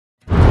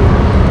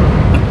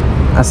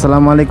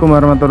Assalamualaikum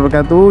warahmatullahi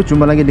wabarakatuh.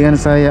 Jumpa lagi dengan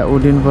saya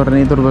Udin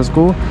Furnitur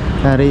bosku.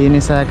 Hari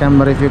ini saya akan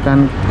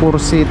mereviewkan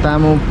kursi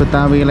tamu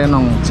Betawi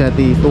Lenong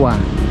Jati Tua.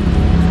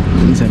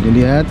 Bisa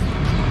dilihat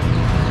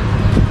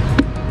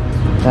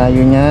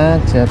kayunya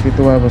jati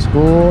tua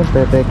bosku,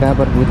 TTK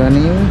Terbuat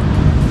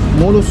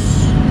mulus.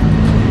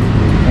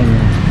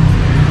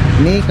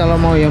 Ini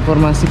kalau mau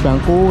informasi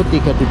bangku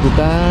 3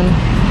 dudukan,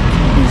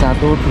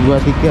 1,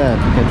 2,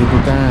 3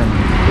 dudukan,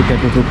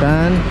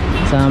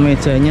 sama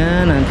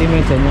mejanya, nanti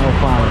mejanya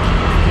oval.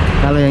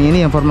 Kalau yang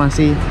ini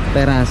informasi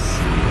teras,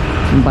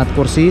 4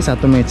 kursi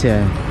 1 meja.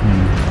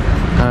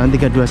 Kalau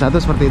 321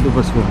 seperti itu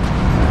bosku,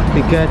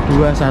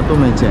 321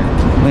 meja,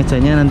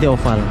 mejanya nanti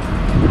oval.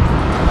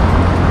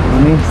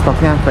 Ini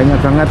stoknya banyak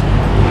banget,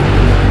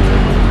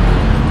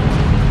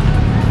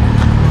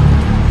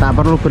 tak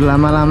perlu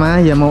berlama-lama.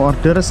 Ya mau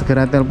order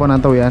segera telepon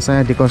atau WA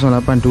saya di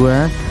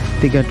 082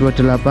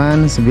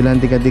 328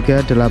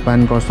 933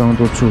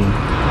 807.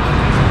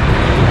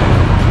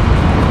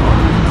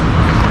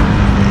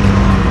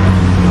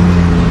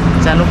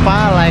 Jangan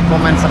lupa like,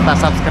 komen, serta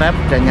subscribe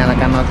dan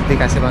nyalakan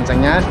notifikasi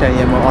loncengnya. Dan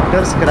yang mau order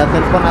segera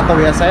telepon atau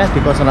WA saya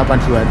di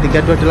 082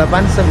 328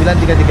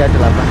 933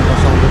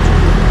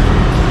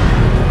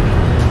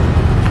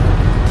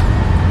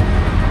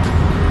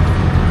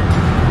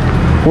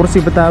 807.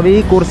 Kursi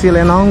Betawi, kursi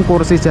Lenong,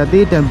 kursi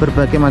Jati, dan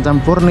berbagai macam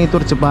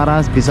furnitur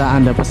jepara bisa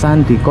Anda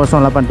pesan di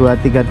 082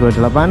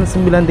 328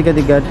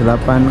 933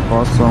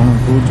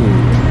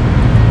 807.